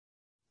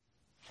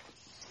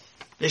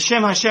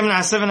L'Shem Hashem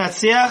Na'aseh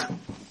v'Natziach.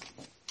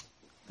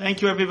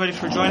 Thank you everybody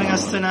for joining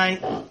us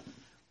tonight.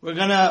 We're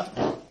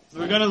gonna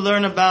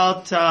learn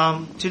about,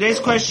 today's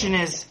question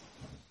is,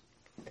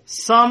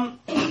 some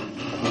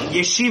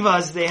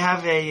yeshivas, they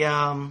have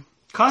a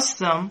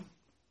custom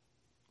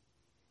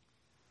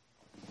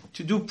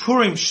to do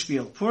Purim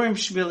Shpiel. Purim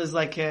Shpiel is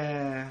like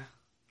a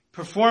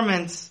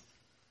performance,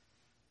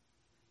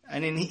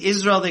 and in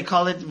Israel they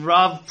call it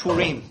Rav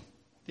Purim.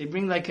 They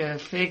bring like a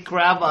fake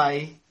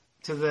rabbi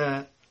to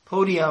the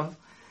podium,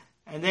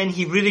 and then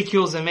he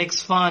ridicules and makes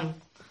fun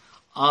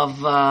of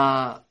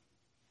the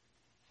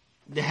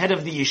head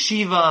of the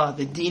yeshiva,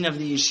 the dean of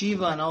the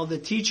yeshiva, and all the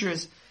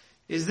teachers.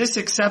 Is this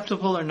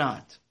acceptable or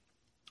not?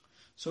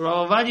 So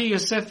Rav Ovadia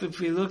Yosef, if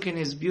we look in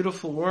his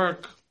beautiful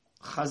work,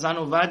 Chazan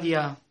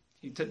Ovadia,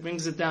 he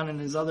brings it down in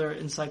his other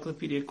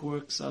encyclopedic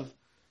works of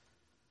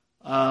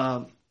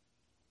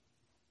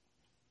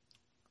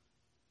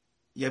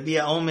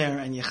Yabia Omer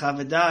and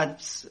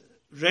Yechavedat,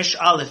 Resh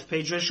Aleph,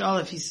 page Resh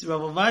Aleph,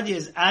 Rav Ovadia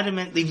is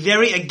adamantly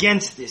very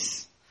against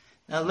this.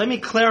 Now let me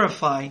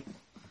clarify,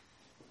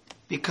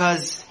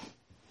 because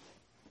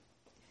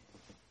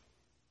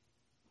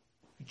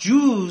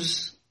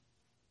Jews,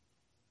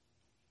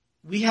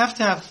 we have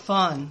to have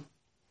fun,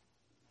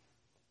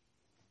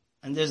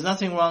 and there's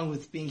nothing wrong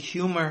with being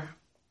humor.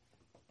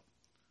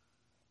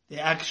 They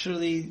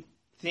actually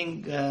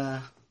think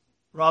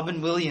Robin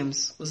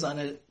Williams was on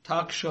a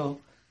talk show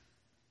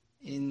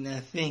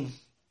in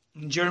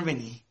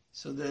Germany.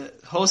 So the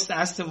host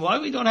asked him, why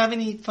we don't have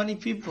any funny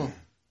people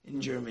in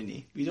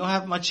Germany? We don't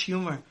have much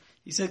humor.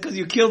 He said, because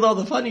you killed all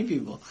the funny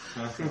people.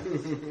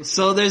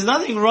 So there's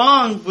nothing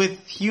wrong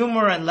with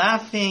humor and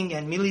laughing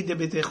and mili de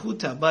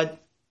betechuta, but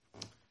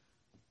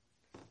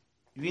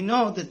we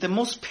know that the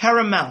most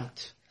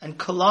paramount and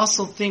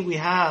colossal thing we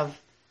have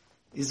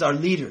is our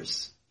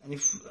leaders. And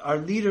if our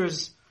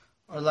leaders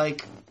are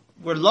like,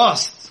 we're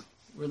lost.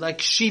 We're like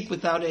sheep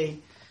without a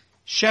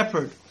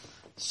shepherd.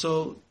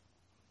 So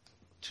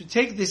to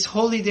take this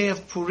holy day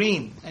of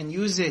Purim and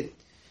use it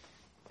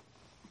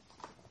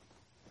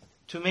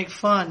to make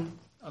fun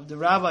of the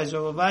rabbis,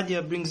 Rav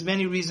Ovadia brings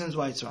many reasons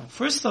why it's wrong.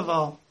 First of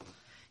all,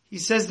 he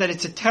says that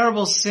it's a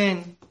terrible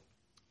sin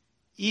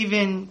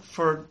even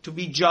to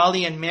be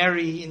jolly and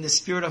merry in the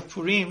spirit of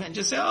Purim and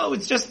just say, oh,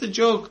 it's just a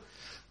joke.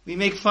 We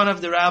make fun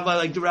of the rabbi,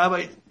 like the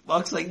rabbi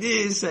walks like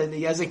this and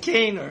he has a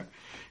cane, or,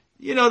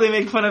 they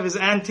make fun of his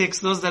antics.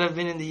 Those that have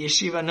been in the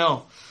yeshiva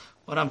know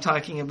what I'm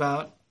talking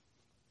about.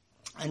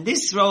 And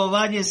this, Rav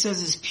Ovadia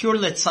says, is pure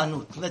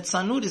letzanut.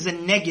 Letzanut is a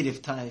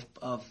negative type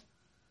of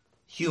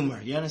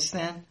humor. You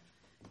understand?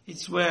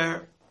 It's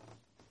where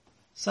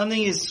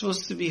something is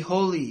supposed to be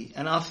holy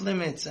and off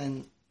limits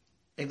and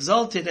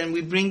exalted, and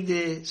we bring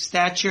the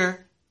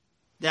stature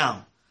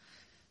down.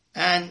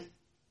 And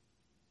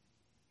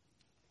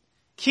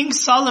King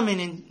Solomon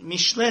in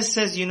Mishleh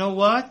says, you know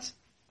what?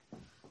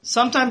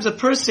 Sometimes a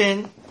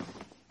person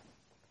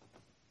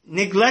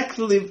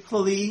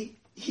neglectfully,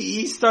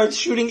 he starts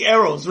shooting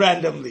arrows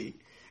randomly.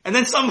 And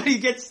then somebody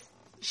gets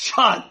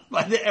shot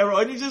by the arrow.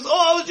 And he says,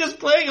 I was just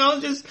playing. I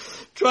was just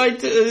trying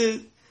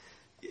to,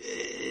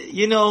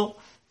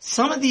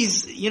 some of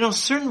these,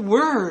 certain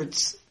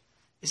words,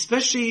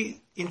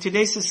 especially in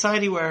today's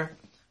society where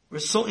we're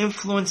so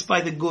influenced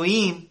by the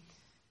goyim,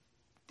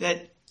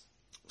 that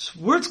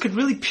words could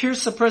really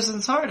pierce a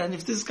person's heart. And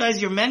if this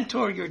guy's your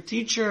mentor, your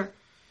teacher,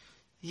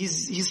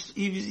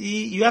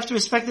 you have to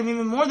respect him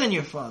even more than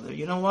your father.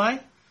 You know why?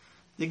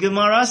 The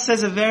Gemara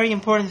says a very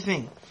important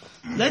thing.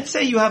 Let's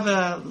say you have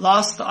a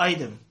lost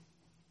item.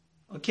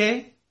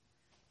 Okay?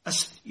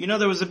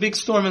 There was a big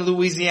storm in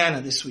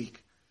Louisiana this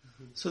week.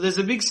 So there's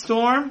a big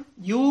storm.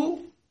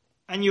 You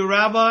and your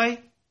rabbi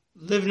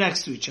live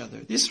next to each other.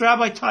 This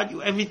rabbi taught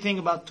you everything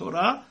about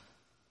Torah.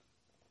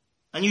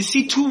 And you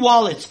see two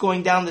wallets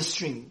going down the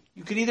stream.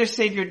 You could either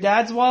save your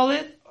dad's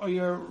wallet or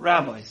your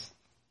rabbi's.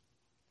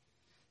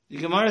 The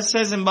Gemara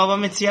says in Bava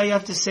Metzia you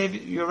have to save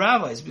your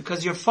rabbis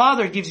because your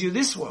father gives you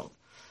this world.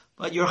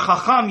 But your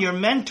chacham, your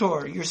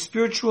mentor, your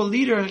spiritual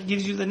leader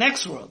gives you the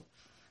next world.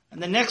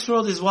 And the next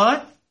world is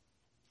what?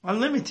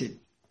 Unlimited.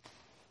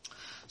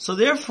 So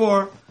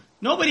therefore,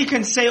 nobody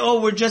can say,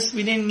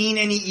 we didn't mean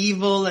any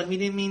evil, and we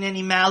didn't mean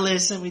any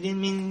malice, and we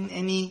didn't mean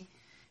any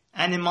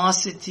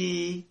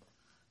animosity,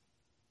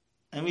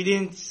 and we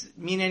didn't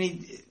mean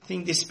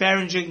anything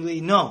disparagingly.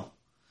 No.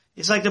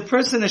 It's like the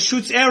person that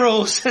shoots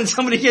arrows and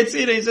somebody gets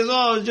hit and he says,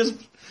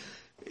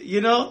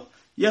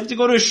 you have to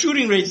go to a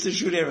shooting range to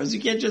shoot arrows.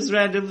 You can't just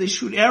randomly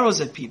shoot arrows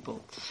at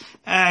people.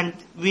 And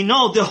we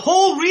know the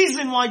whole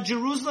reason why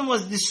Jerusalem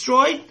was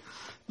destroyed.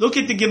 Look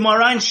at the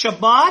Gemara in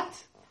Shabbat,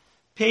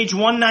 page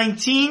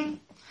 119.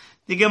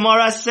 The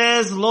Gemara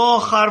says, Lo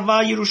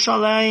charva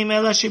Yerushalayim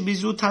ela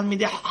shebizu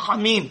talmidei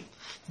HACHAMIM.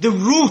 The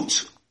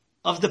root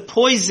of the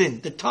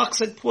poison, the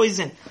toxic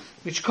poison,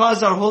 which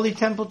caused our holy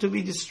temple to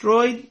be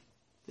destroyed,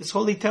 this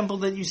holy temple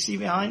that you see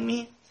behind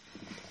me,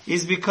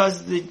 is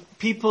because the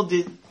people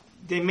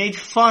they made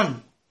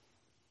fun.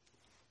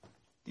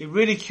 They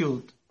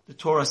ridiculed the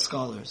Torah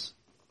scholars.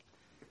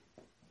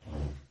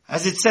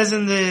 As it says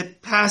in the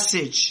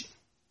passage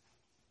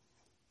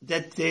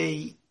that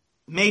they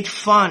made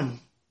fun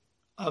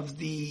of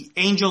the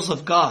angels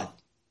of God.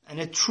 And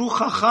a true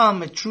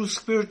chacham, a true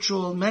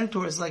spiritual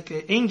mentor is like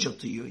an angel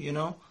to you, you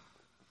know.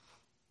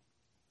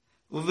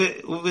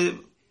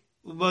 Ubazim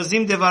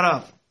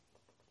devarav.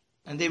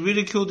 And they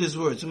ridiculed his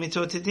words.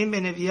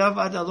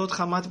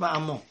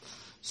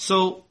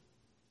 So,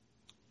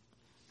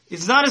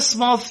 it's not a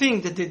small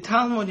thing that the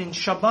Talmud in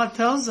Shabbat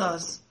tells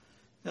us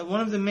that one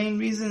of the main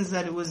reasons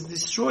that it was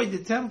destroyed, the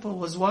temple,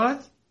 was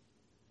what?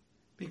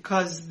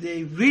 Because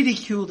they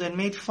ridiculed and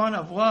made fun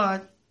of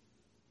what?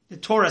 The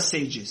Torah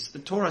sages, the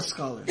Torah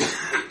scholars.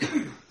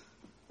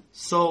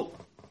 So,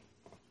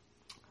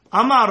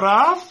 Amar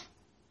Rav,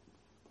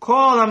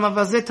 Kol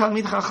Hamavazeh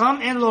Talmid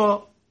Chacham En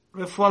Lo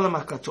Refuah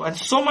Lemakato. And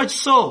so much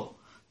so,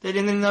 that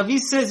in the Navi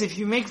says, if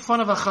you make fun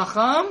of a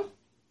Chacham,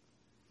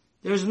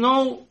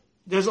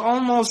 there's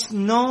almost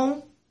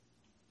no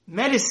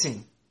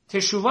medicine,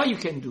 teshuvah you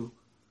can do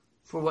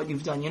for what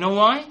you've done. You know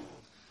why?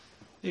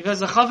 Because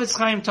the Chafetz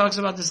Chaim talks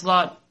about this a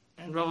lot,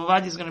 and Rav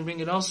Ovadia is going to bring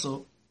it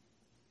also.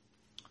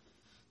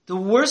 The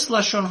worst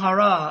Lashon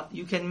Hara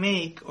you can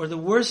make, or the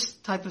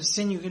worst type of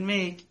sin you can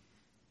make,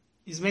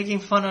 is making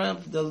fun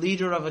of the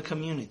leader of a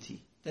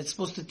community that's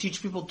supposed to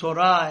teach people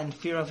Torah and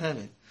fear of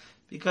heaven.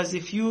 Because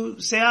if you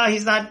say,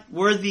 he's not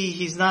worthy,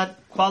 he's not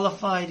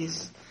qualified,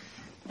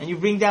 and you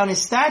bring down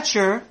his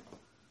stature,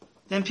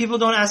 then people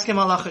don't ask him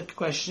halachic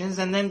questions,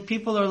 and then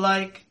people are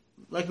like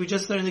we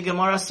just learned in the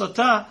Gemara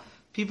Sotah,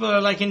 people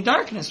are like in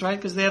darkness, right?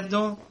 Because they have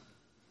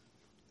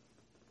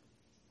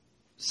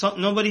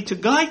nobody to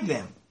guide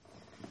them.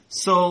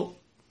 So,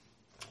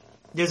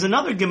 there's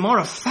another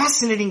Gemara,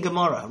 fascinating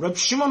Gemara. Reb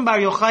Shimon Bar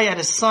Yochai had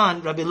a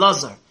son, Rabbi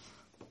Lazar.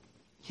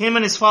 Him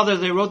and his father,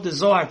 they wrote the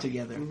Zohar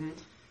together. Mm-hmm.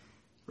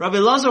 Rabbi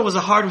Lazar was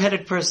a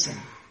hard-headed person.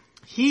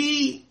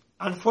 He,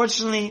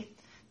 unfortunately,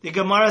 the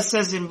Gemara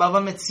says in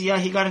Bava Metzia,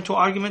 he got into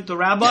argument with the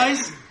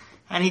rabbis,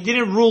 and he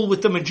didn't rule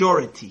with the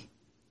majority.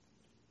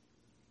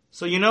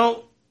 So,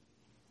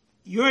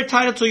 you're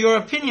entitled to your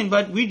opinion,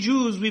 but we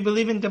Jews, we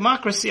believe in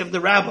democracy of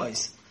the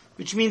rabbis,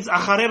 which means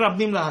acharei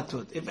rabbim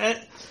lahatut.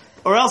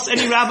 Or else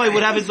any rabbi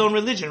would have his own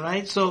religion,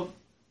 right? So,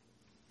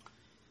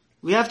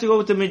 we have to go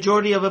with the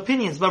majority of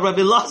opinions. But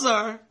Rabbi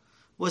Lazar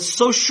was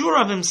so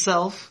sure of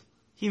himself,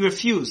 he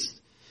refused.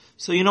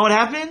 So you know what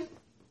happened?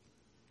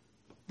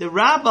 The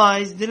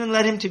rabbis didn't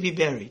let him to be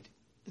buried.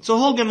 It's a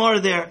whole Gemara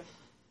there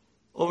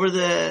over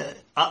the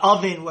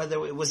oven,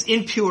 whether it was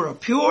impure or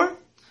pure.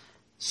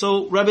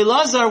 So Rabbi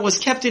Lazar was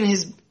kept in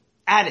his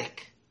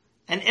attic.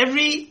 And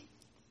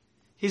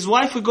his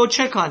wife would go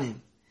check on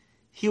him.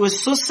 He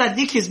was so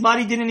tzaddik, his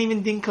body didn't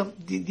even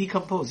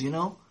decompose,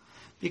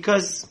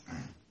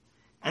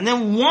 and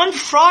then one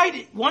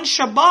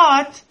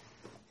Shabbat,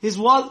 his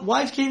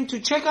wife came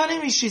to check on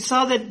him and she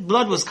saw that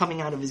blood was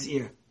coming out of his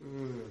ear.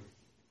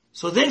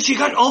 So then she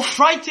got all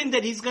frightened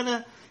that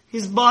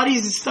his body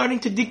is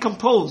starting to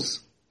decompose.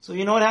 So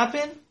you know what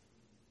happened?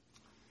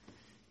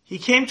 He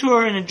came to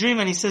her in a dream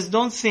and he says,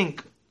 don't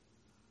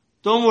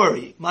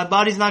worry, my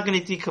body's not going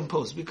to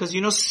decompose, because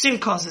sin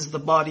causes the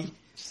body.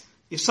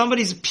 If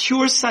somebody's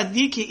pure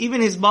tzaddik,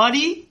 even his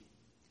body,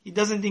 he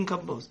doesn't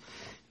decompose.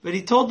 But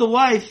he told the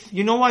wife,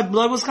 you know why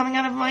blood was coming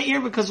out of my ear?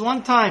 Because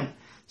one time,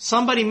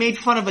 somebody made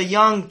fun of a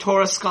young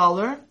Torah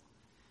scholar,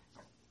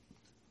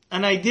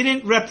 and I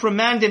didn't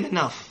reprimand him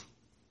enough.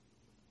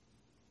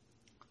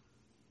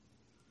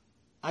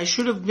 I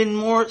should have been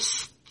more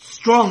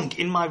strong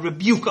in my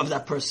rebuke of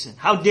that person.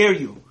 How dare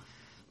you?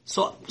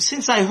 So,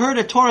 since I heard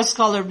a Torah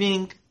scholar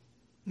being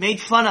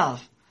made fun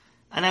of,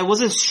 and I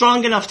wasn't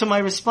strong enough to my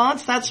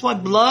response, that's why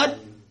blood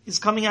is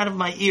coming out of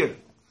my ear.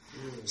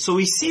 So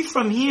we see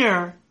from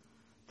here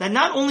that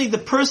not only the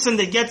person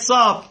that gets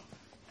up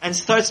and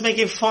starts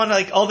making fun,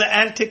 like all the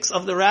antics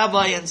of the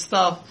rabbi and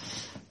stuff,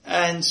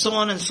 and so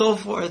on and so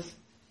forth,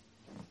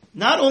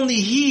 not only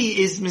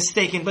he is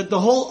mistaken, but the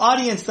whole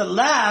audience that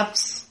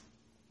laughs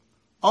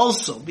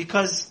also,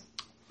 because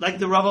like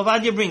the Rav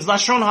Ovadia brings,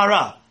 Lashon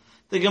Hara.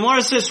 The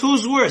Gemara says,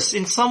 who's worse?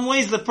 In some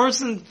ways, the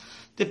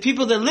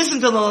people that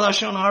listen to the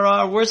Lashon Hara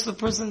are worse than the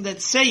person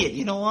that say it.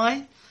 You know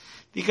why?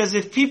 Because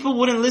if people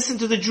wouldn't listen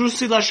to the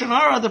Jews' Lashon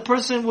Hara, the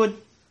person would,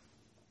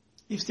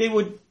 if they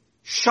would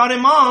shut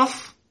him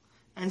off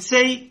and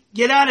say,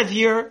 get out of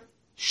here,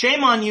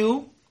 shame on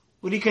you,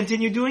 would he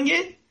continue doing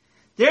it?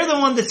 They're the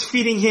one that's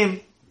feeding him.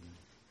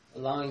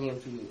 Allowing him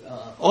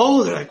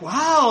to... they're like,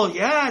 wow,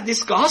 yeah,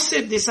 this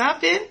gossip, this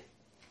happened.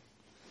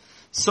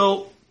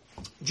 So,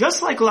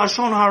 just like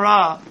Lashon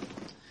Hara,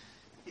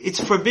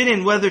 it's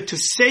forbidden whether to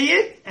say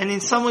it, and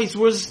in some ways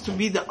worse to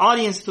be the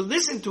audience to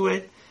listen to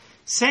it.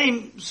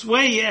 Same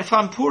way, if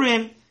on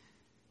Purim,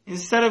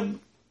 instead of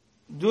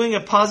doing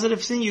a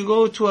positive thing, you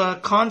go to a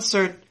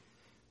concert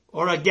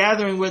or a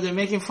gathering where they're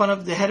making fun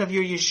of the head of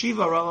your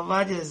yeshiva. Rav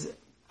Ovadia is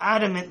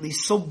adamantly,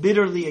 so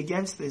bitterly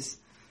against this.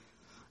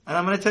 And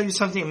I'm going to tell you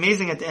something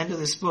amazing at the end of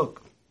this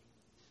book.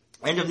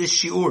 End of this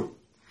shiur.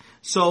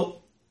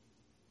 So,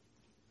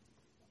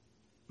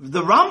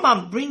 the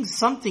Rambam brings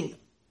something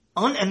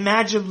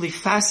unimaginably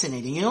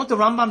fascinating. You know what the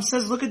Rambam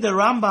says? Look at the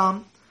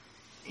Rambam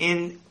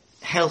in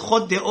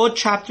Helchot Deot,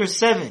 chapter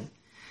 7.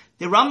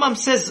 The Rambam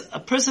says a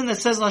person that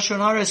says Lashon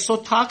Hara is so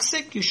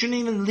toxic, you shouldn't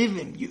even live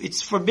him.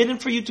 It's forbidden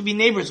for you to be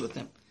neighbors with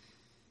him.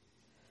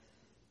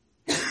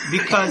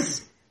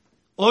 Because,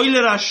 Oy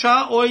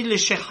l'rasha, oy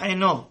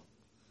l'shecheno.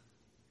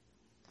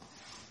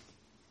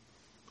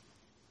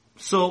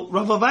 So,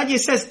 Rav Ovadia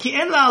says, Ki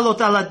en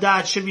la'alot ala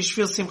da'at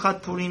shebishvil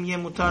simchat Purim yeh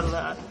mutar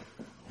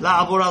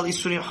la'abor al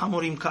isurim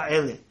hamurim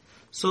ka'ele.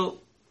 So,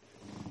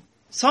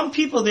 some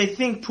people, they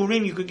think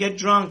Purim, you could get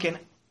drunk and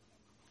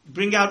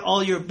bring out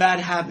all your bad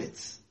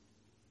habits.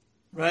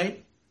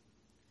 Right?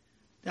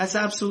 That's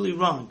absolutely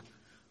wrong.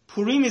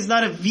 Purim is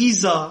not a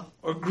visa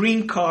or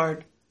green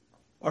card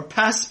or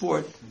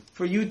passport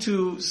for you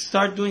to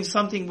start doing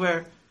something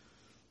where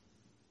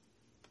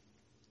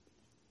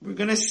we're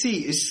going to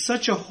see is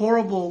such a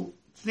horrible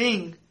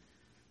thing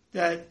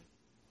that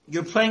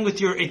you're playing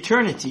with your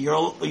eternity,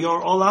 your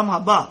olam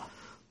haba.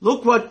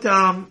 Look what,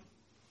 and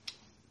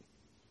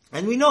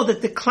we know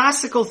that the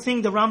classical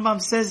thing the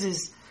Rambam says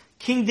is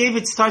King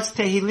David starts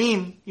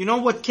Tehillim. You know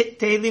what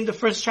Tehillim, the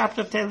first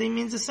chapter of Tehillim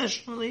means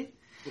essentially?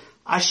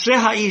 Ashrei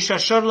ha'ish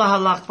asher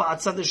lahalach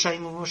ba'atzad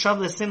ha'shayim u'moshav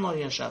lesim lo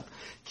yashav.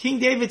 King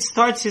David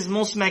starts his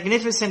most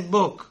magnificent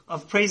book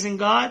of praising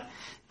God,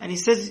 and he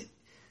says,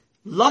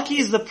 lucky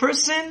is the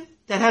person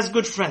that has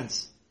good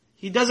friends.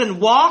 He doesn't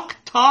walk,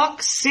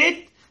 talk,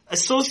 sit,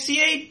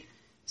 associate,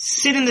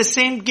 sit in the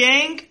same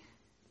gang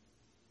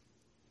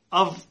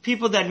of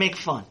people that make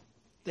fun.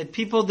 That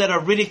people that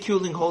are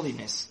ridiculing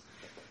holiness.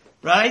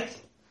 Right?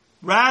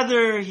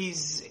 Rather,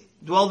 he's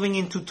delving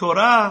into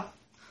Torah.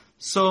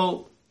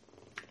 So,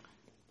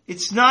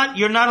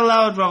 you're not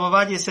allowed, Rav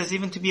Ovadia says,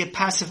 even to be a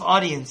passive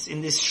audience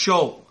in this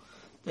show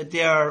that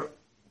they are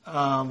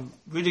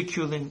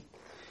ridiculing.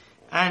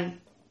 And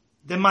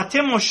the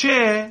Mate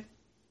Moshe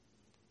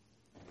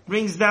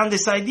brings down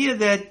this idea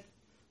that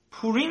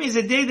Purim is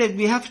a day that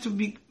we have to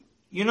be,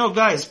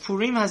 guys,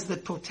 Purim has the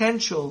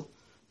potential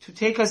to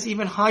take us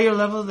even higher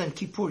level than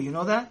Kippur. You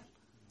know that?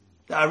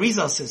 The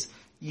Arizal says,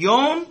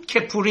 Yom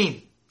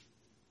Kippurim.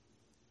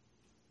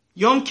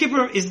 Yom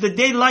Kippur is the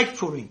day like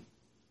Purim.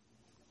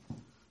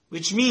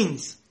 Which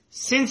means,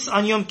 since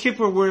on Yom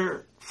Kippur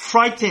we're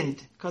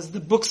frightened because the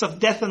books of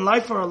death and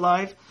life are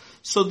alive,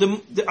 so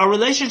our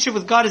relationship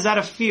with God is out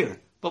of fear.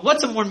 But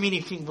what's a more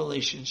meaningful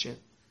relationship?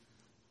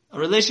 A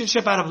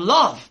relationship out of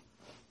love.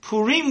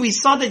 Purim, we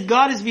saw that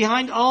God is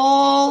behind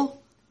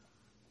all.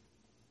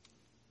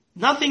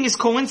 Nothing is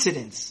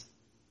coincidence.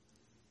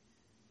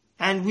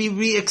 And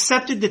we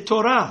accepted the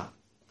Torah.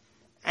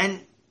 And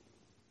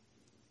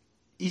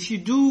if you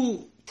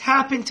do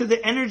tap into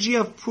the energy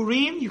of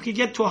Purim, you can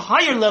get to a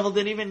higher level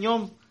than even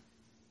Yom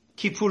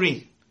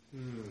Kippurim.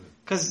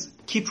 Because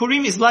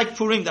Kippurim is like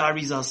Purim, the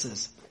Arizal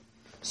says.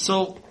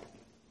 So,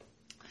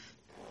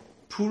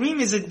 Purim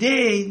is a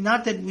day,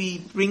 not that we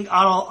bring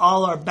out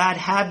all our bad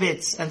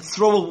habits and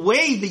throw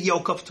away the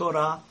yoke of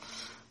Torah.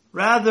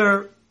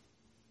 Rather,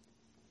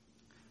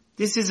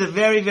 this is a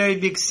very, very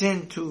big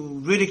sin to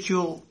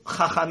ridicule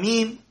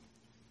HACHAMIM.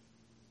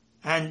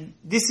 And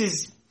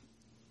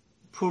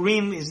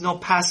Purim is no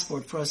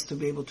passport for us to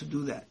be able to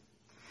do that.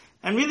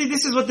 And really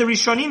this is what the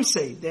Rishonim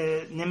say,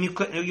 the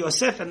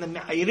Yosef and the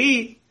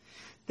Me'airi,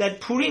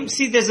 that Purim,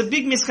 see there's a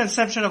big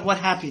misconception of what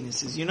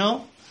happiness is,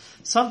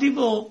 Some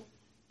people,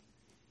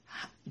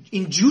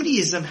 in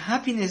Judaism,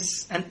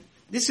 happiness, and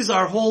this is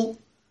our whole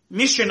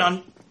mission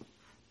on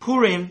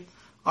Purim,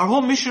 our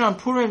whole mission on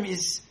Purim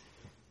is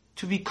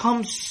to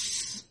become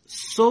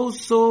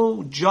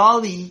so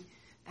jolly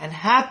and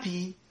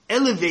happy,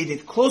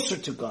 elevated, closer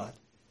to God.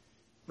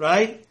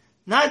 Right?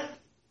 Not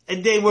a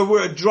day where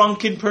we're a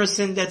drunken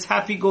person that's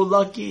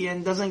happy-go-lucky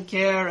and doesn't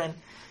care and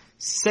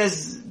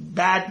says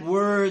bad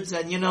words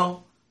and,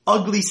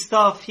 ugly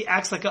stuff. He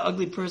acts like an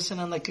ugly person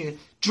and like a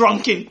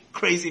drunken,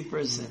 crazy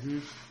person. Mm-hmm.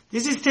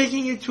 This is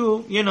taking it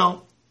to,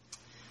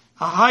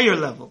 a higher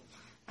level.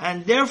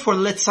 And therefore,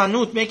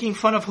 letzanut, making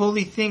fun of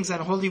holy things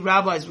and holy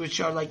rabbis, which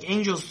are like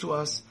angels to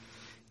us,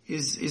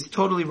 is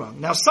totally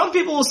wrong. Now, some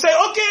people will say,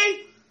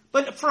 okay,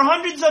 but for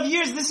hundreds of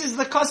years, this is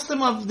the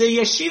custom of the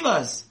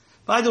yeshivas.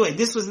 By the way,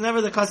 this was never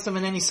the custom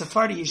in any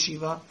Sephardi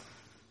yeshiva.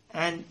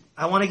 And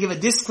I want to give a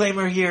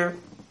disclaimer here.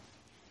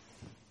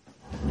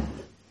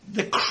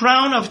 The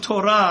crown of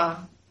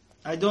Torah,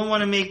 I don't want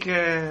to make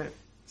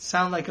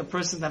sound like a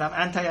person that I'm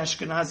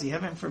anti-Ashkenazi,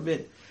 heaven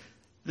forbid.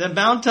 The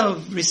amount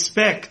of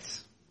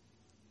respect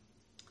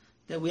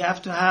that we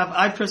have to have,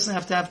 I personally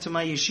have to have to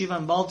my yeshiva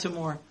in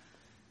Baltimore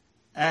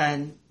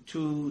and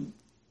to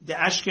the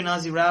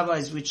Ashkenazi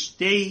rabbis, which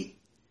they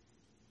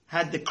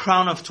had the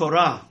crown of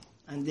Torah,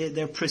 and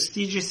their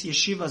prestigious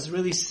yeshivas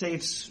really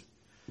saves,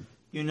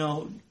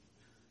 world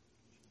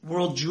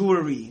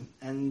Jewry.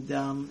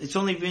 And it's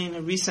only been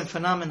a recent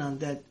phenomenon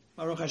that,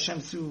 Baruch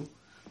Hashem, through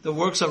the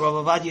works of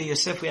Rav Ovadia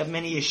Yosef, we have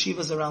many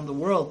yeshivas around the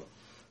world.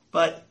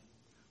 But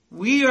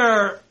we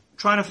are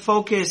trying to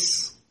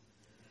focus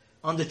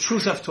on the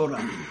truth of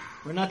Torah.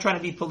 We're not trying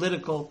to be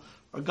political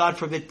or, God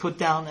forbid, put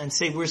down and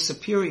say we're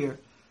superior.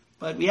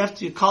 But we have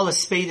to call a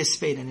spade a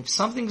spade. And if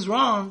something's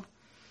wrong,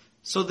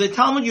 So the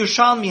Talmud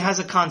Yerushalmi has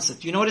a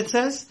concept. You know what it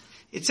says?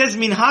 It says,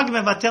 minhag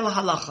mevatel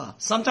halacha.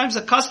 Sometimes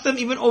a custom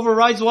even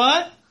overrides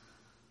what?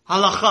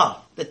 Halacha.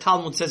 The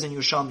Talmud says in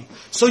Yerushalmi.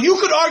 So you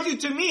could argue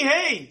to me,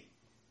 hey,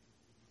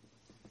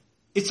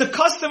 it's a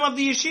custom of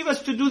the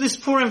yeshivas to do this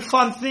Purim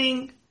fun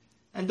thing,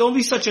 and don't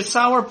be such a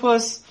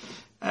sourpuss,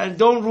 and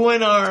don't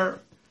ruin our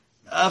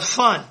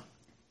fun.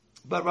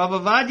 But Rav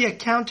Ovadia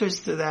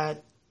counters to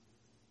that,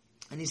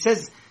 and he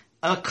says,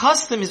 a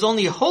custom is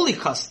only a holy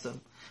custom.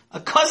 A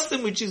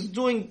custom which is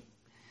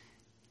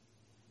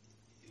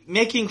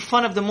making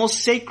fun of the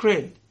most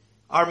sacred,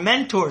 our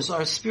mentors,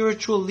 our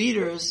spiritual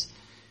leaders,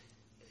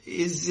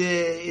 is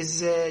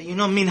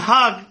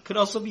minhag could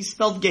also be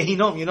spelled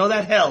gehinom. You know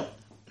that? Hell.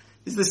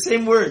 It's the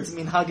same words,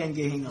 minhag and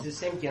gehinom. Is the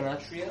same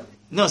gematria?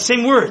 No,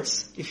 same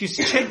words. If you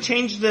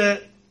change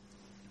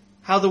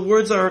how the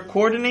words are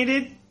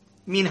coordinated,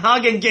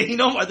 minhag and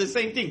gehinom are the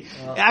same thing.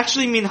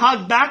 Actually,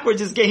 minhag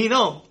backwards is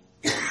gehinom.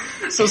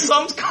 So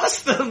some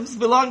customs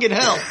belong in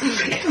hell.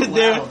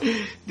 Wow.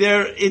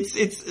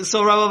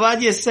 So Rav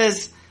Ovadia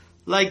says,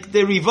 like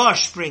the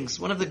Rivash springs,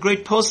 one of the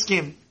great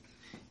poskim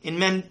in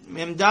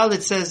Memdal,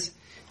 it says,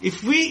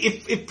 if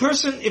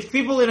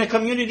people in a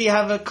community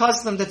have a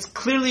custom that's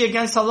clearly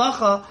against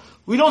halacha,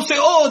 we don't say,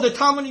 oh, the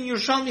Talmud in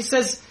Yerushalmi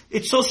says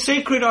it's so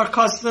sacred, our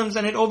customs,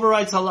 and it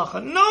overrides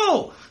halacha.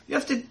 No! You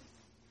have to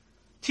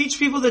teach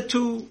people that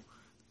to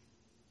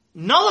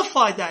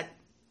nullify that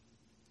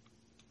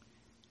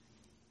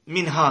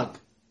minhag.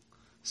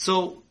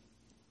 So,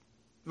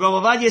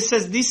 Rav Ovadia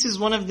says this is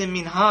one of the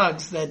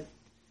minhags that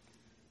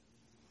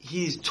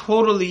he's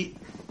totally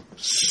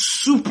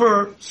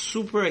super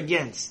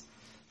against,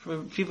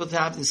 for people to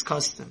have this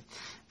custom.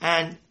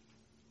 And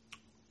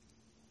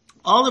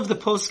all of the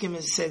poskim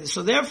say this.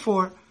 So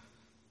therefore,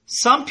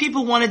 some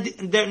people want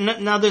to,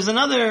 now there's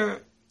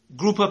another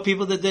group of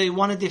people that they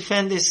want to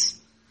defend this,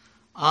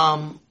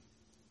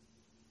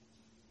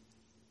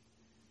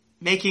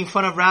 making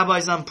fun of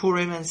rabbis on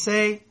Purim and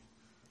say,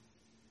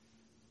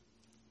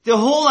 the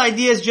whole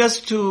idea is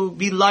just to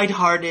be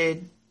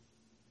lighthearted,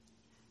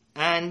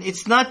 and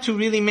it's not to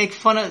really make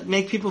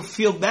people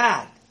feel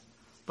bad.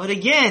 But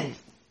again,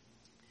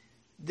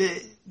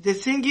 the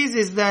thing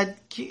is that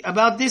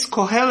about this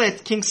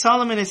Kohelet, King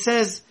Solomon, it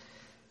says,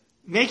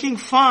 making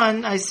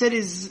fun, I said,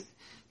 is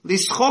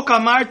lischok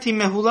amarti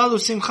mehulal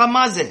usimcha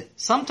mazeh.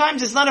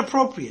 Sometimes it's not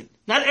appropriate.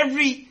 Not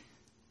every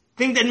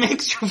thing that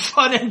makes you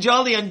fun and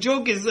jolly and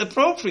joke is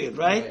appropriate,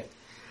 right?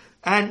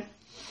 And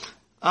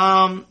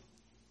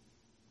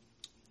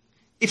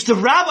if the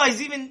rabbis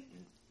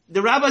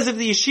of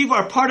the yeshiva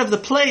are part of the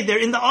play, they're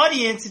in the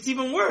audience, it's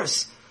even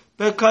worse.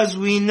 Because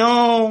we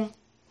know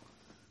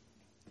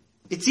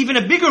it's even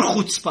a bigger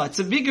chutzpah, it's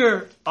a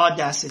bigger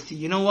audacity.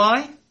 You know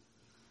why?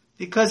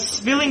 Because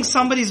spilling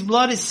somebody's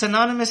blood is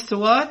synonymous to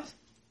what?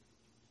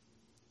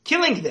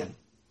 Killing them.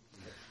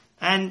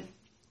 And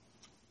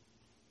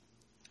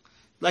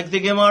like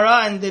the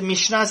Gemara and the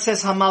Mishnah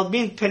says,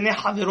 Hamalbin peneh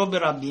havero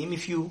berabim.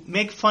 If you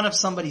make fun of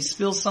somebody,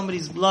 spill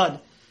somebody's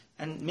blood,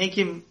 and make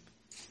him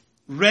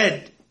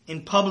red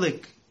in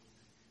public,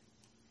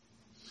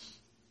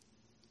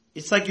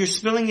 it's like you're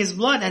spilling his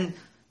blood. And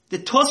the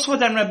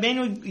Tosfot and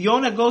Rabbeinu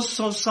Yonah goes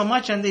so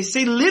much, and they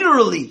say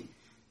literally,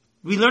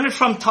 we learn it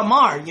from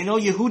Tamar,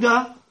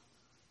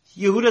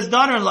 Yehuda's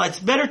daughter-in-law, it's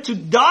better to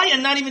die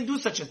and not even do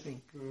such a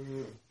thing.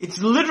 Mm-hmm.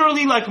 It's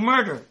literally like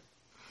murder.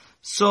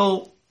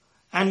 So,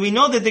 and we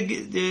know that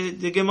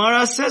the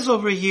Gemara says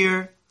over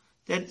here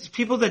that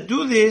people that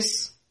do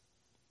this,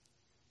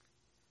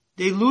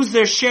 they lose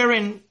their share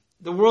in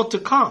the world to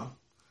come.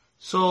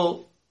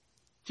 So,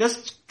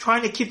 just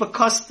trying to keep a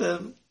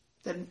custom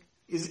that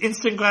is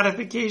instant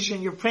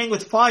gratification, you're praying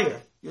with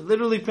fire. You're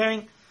literally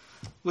praying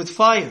with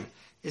fire.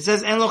 It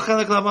says, En lo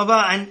chelek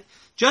lababa. And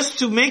just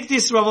to make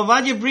this, Rav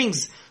Ovadia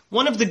brings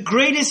one of the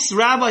greatest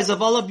rabbis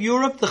of all of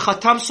Europe, the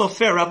Chatam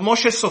Sofer, Rav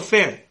Moshe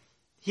Sofer.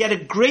 He had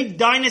a great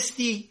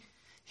dynasty.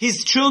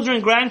 His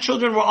children,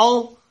 grandchildren were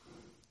all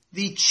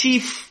the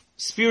chief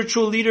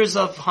spiritual leaders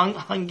of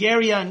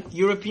Hungary and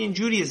European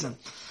Judaism.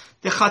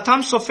 The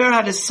Chatam Sofer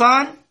had a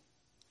son.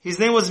 His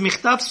name was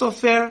Michtav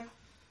Sofer.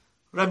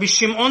 Rabbi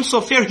Shimon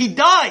Sofer, he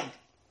died.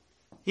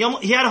 He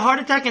had a heart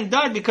attack and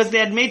died because they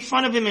had made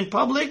fun of him in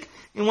public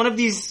in one of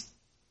these,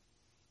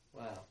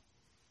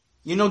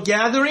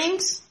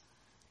 gatherings.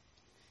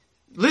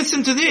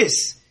 Listen to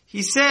this.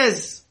 He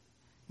says,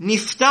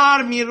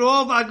 Niftar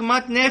mirov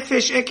agmat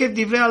nefesh ekev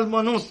divrei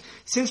almanut.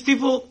 Since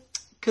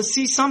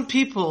because some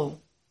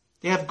people,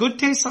 they have good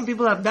taste, some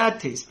people have bad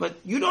taste, but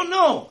you don't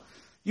know.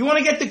 You want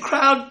to get the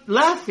crowd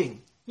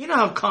laughing. You know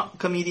how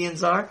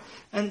comedians are.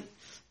 And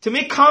to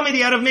make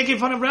comedy out of making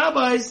fun of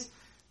rabbis,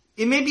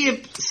 it may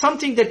be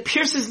something that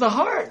pierces the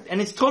heart,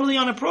 and it's totally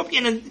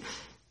inappropriate. And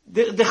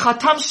the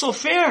Chatam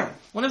Sofer,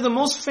 one of the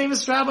most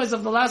famous rabbis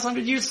of the last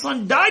 100 years,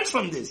 son died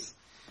from this.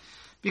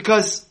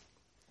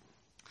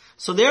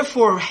 So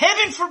therefore,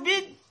 heaven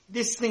forbid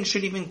this thing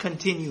should even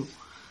continue,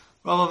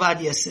 Rav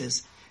Ovadia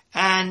says.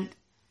 And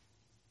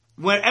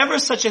wherever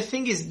such a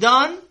thing is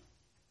done,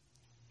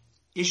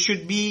 it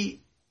should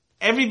be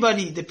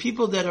everybody, the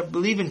people that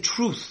believe in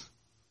truth,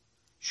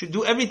 should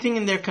do everything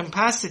in their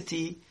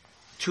capacity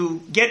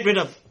to get rid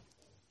of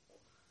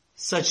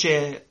such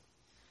a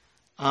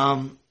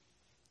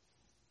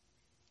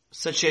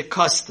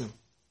custom.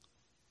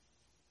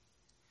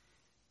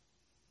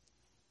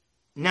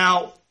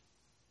 Now,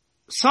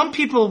 some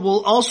people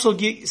will also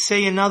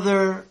say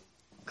another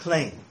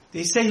claim.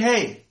 They say,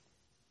 hey,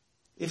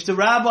 if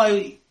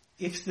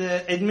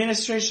the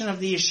administration of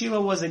the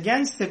yeshiva was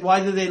against it,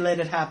 why did they let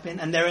it happen?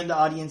 And they're in the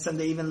audience and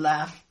they even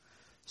laugh.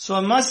 So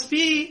it must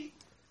be,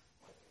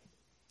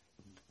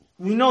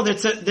 we know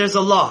that there's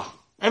a law.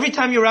 Every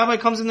time your rabbi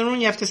comes in the room,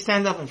 you have to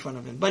stand up in front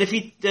of him. But if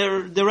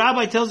the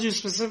rabbi tells you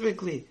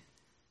specifically,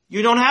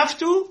 you don't have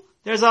to,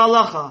 there's a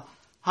halacha.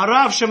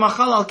 Harav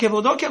shemachal al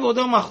kevodo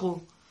kevodo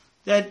machu.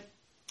 That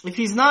if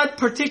he's not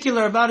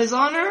particular about his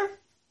honor,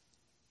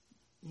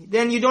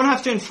 then you don't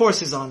have to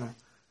enforce his honor.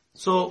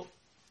 So,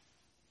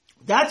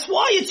 that's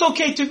why it's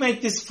okay to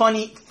make this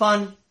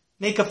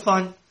make a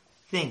fun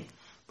thing.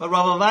 But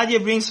Rav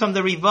Ovadia brings from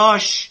the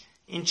Rivash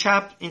in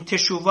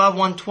Teshuvah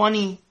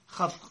 120,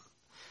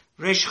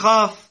 Resh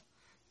Chaf,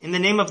 in the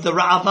name of the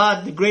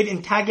Ra'avad, the great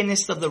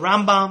antagonist of the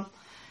Rambam,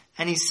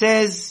 and he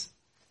says,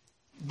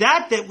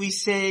 that we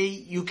say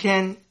you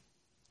can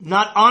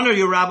not honor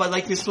your rabbi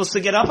like you're supposed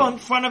to get up in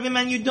front of him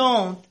and you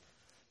don't.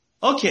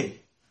 Okay.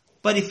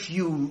 But if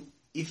you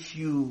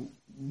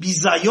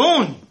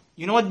bizayon,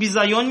 you know what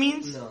bizayon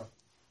means? No.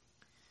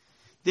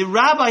 The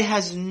rabbi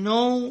has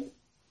no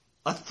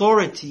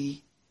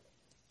authority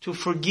to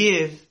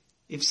forgive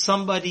if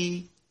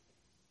somebody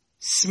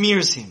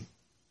smears him.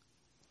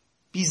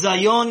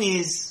 Bizayon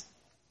is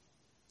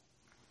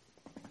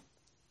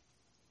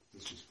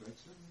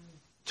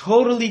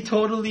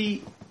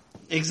totally,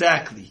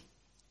 exactly.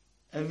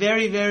 A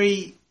very,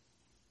 very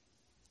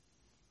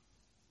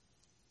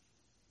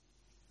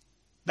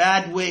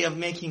bad way of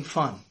making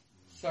fun.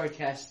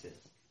 Sarcastic.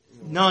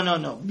 No.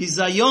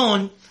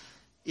 Bizayon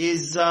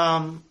is,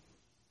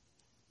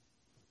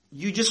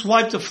 you just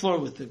wipe the floor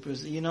with the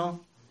person, you know?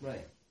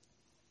 Right.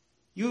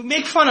 You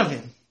make fun of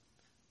him.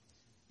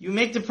 You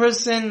make the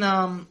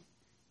person,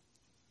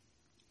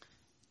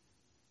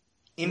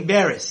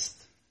 embarrassed.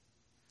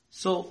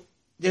 So,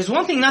 there's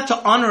one thing not to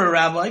honor a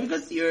rabbi,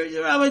 because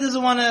your rabbi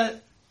doesn't want to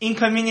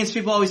inconvenience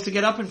people always to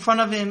get up in front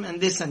of him and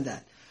this and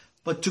that.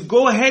 But to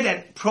go ahead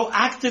and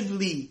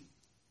proactively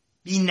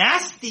be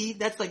nasty,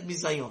 that's like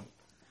bizayon.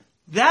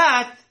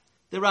 That,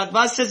 the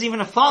Radbaz says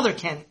even a father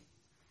can.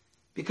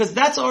 Because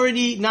that's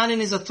already not in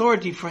his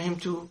authority for him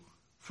to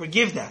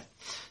forgive that.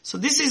 So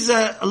this is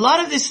a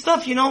lot of this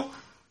stuff, you know,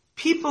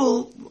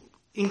 people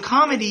in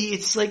comedy,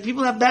 it's like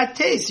people have bad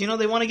taste, you know,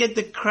 they want to get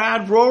the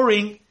crowd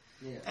roaring.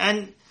 Yeah.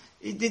 And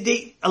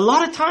they a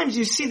lot of times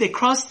you see they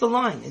cross the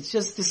line. It's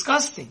just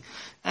disgusting.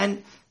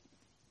 And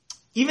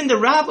even the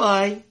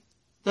rabbi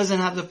doesn't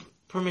have the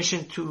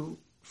permission to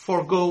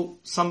forego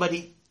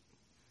somebody,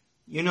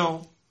 you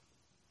know,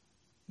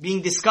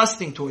 being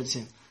disgusting towards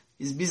him.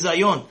 It's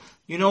bizayon.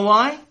 You know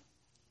why?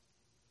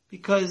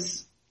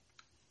 Because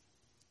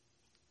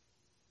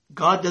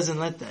God doesn't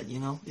let that, you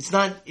know. It's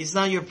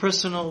not your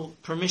personal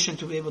permission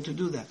to be able to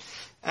do that.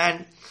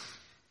 And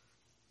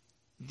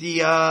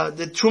the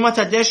Trumat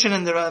Hadeshen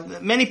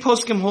and many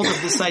poskim hold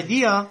of this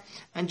idea.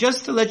 And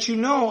just to let you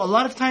know, a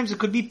lot of times it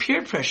could be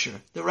peer pressure.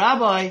 The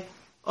rabbi,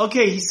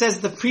 okay, he says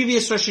the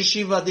previous Rosh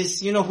Hashiva,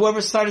 this, you know, whoever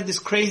started this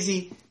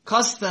crazy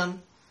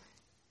custom,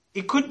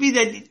 it could be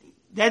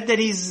that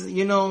he's,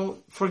 you know,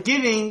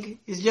 forgiving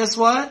is just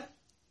what?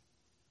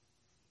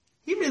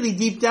 He really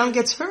deep down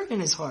gets hurt in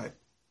his heart.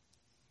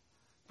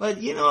 But,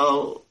 you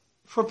know,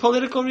 for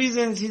political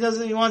reasons, he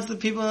wants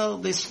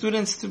the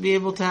students to be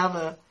able to have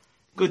a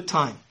good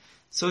time.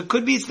 So it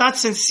could be it's not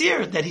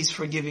sincere that he's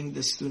forgiving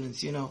the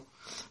students, you know,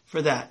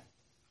 for that.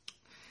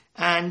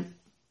 And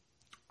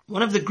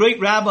one of the great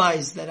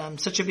rabbis that I'm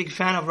such a big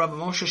fan of, Rabbi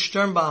Moshe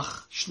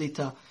Sternbach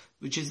Shlita,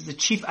 which is the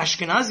chief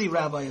Ashkenazi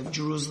rabbi of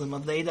Jerusalem,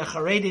 of the Eidah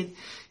Haredit,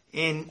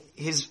 in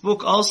his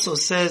book also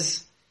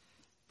says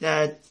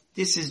that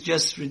this is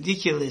just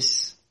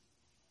ridiculous.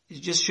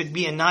 It just should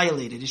be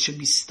annihilated. It should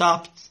be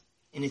stopped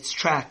in its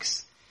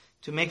tracks.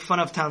 To make fun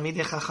of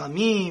Talmidei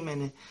Chachamim,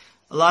 and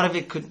a lot of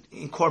it could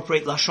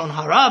incorporate Lashon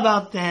Hara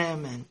about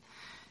them, and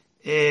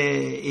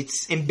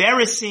it's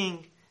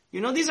embarrassing.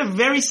 You know, these are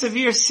very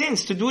severe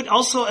sins. To do it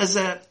also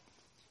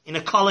in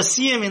a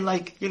coliseum, in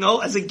like, you know,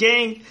 as a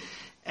gang,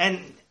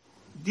 and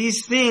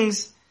these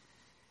things,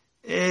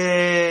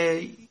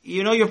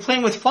 you know, you're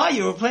playing with fire.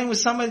 You're playing with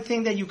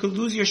something that you could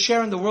lose your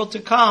share in the world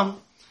to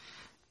come.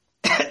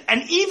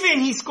 And even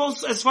he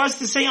goes as far as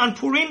to say on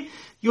Purim,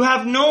 you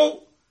have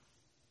nobody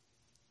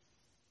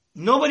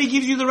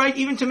gives you the right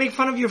even to make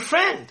fun of your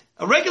friend,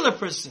 a regular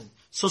person.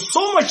 So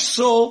much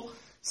so,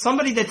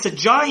 somebody that's a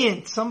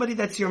giant, somebody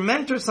that's your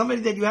mentor,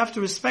 somebody that you have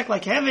to respect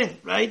like heaven,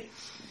 right?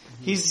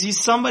 Mm-hmm.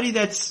 He's somebody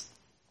that's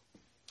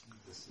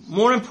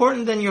more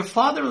important than your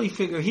fatherly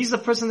figure. He's the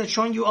person that's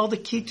showing you all the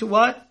key to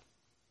what?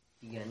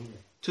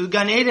 To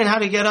Gan Eden, how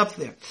to get up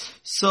there.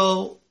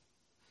 So,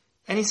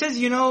 and he says,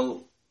 you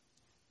know,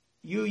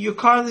 you're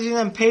causing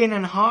them pain,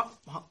 and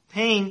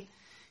pain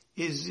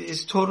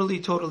is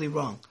totally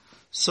wrong.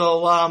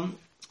 So,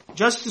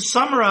 just to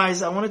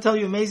summarize, I want to tell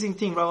you an amazing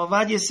thing. Rav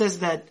Ovadia says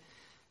that,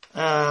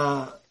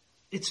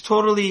 it's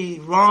totally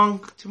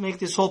wrong to make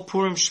this whole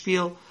Purim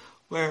Shpiel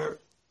where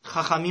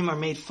HACHAMIM are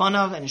made fun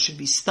of, and it should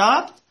be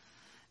stopped.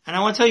 And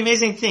I want to tell you an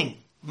amazing thing.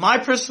 My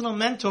personal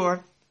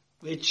mentor,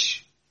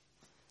 which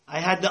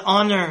I had the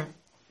honor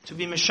to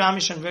be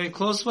Meshamish and very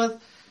close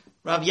with,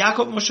 Rav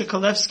Yaakov Moshe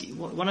Kalevsky,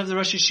 one of the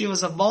Rosh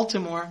Yeshivas of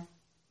Baltimore.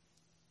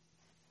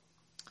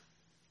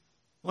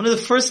 One of the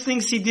first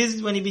things he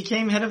did when he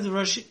became head of the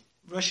Rosh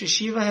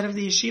Yeshiva, head of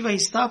the yeshiva, he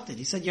stopped it.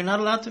 He said, you're not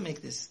allowed to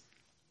make this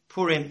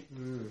Purim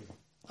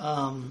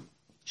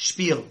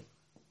Shpiel,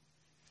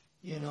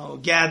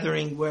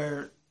 gathering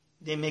where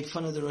they make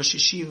fun of the Rosh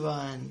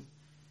Yeshiva and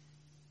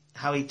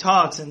how he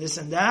talks and this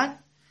and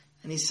that.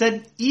 And he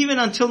said, even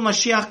until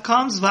Mashiach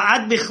comes,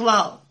 va'ad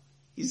bichlal.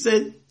 He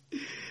said,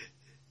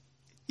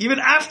 even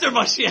after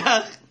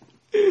Mashiach,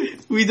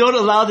 we don't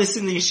allow this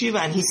in the yeshiva.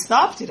 And he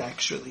stopped it,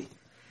 actually.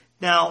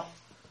 Now,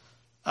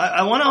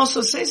 I want to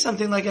also say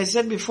something, like I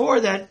said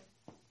before, that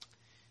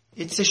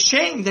it's a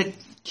shame that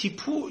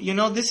Kippur,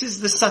 this is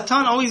the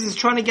Satan always is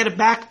trying to get a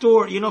back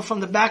door, from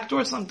the back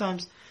door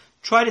sometimes,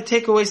 try to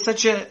take away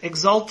such an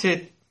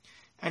exalted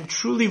and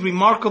truly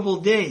remarkable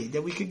day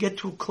that we could get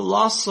to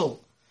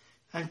colossal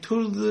and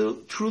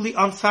truly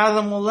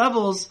unfathomable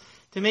levels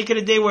to make it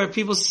a day where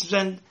people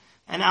spend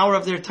an hour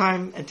of their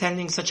time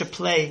attending such a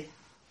play,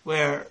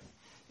 where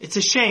it's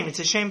a shame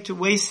to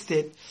waste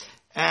it.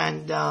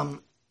 And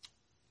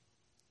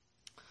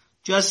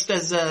just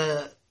as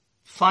a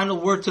final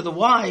word to the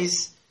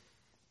wise,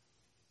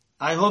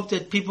 I hope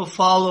that people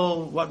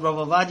follow what Rav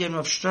Ovadia and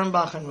Rav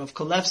Sternbach and Rav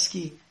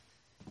Kalevsky,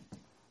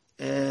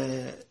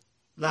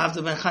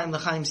 L'havdil ben Chaim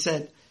L'chaim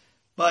said.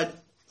 But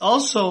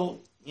also,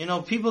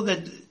 people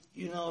that,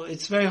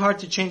 it's very hard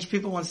to change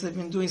people once they've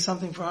been doing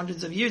something for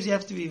hundreds of years. You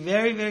have to be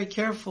very, very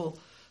careful.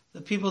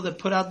 The people that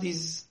put out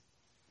these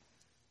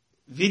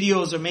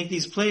videos or make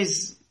these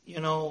plays,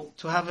 to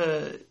have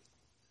a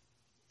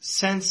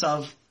sense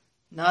of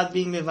not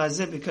being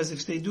mevazeh, because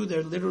if they do,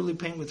 they're literally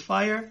playing with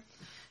fire.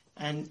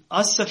 And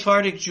us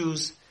Sephardic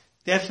Jews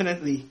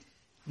definitely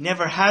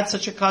never had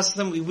such a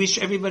custom. We wish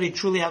everybody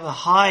truly have a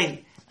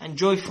high and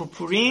joyful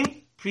Purim.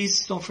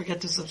 Please don't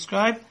forget to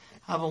subscribe.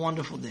 Have a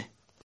wonderful day.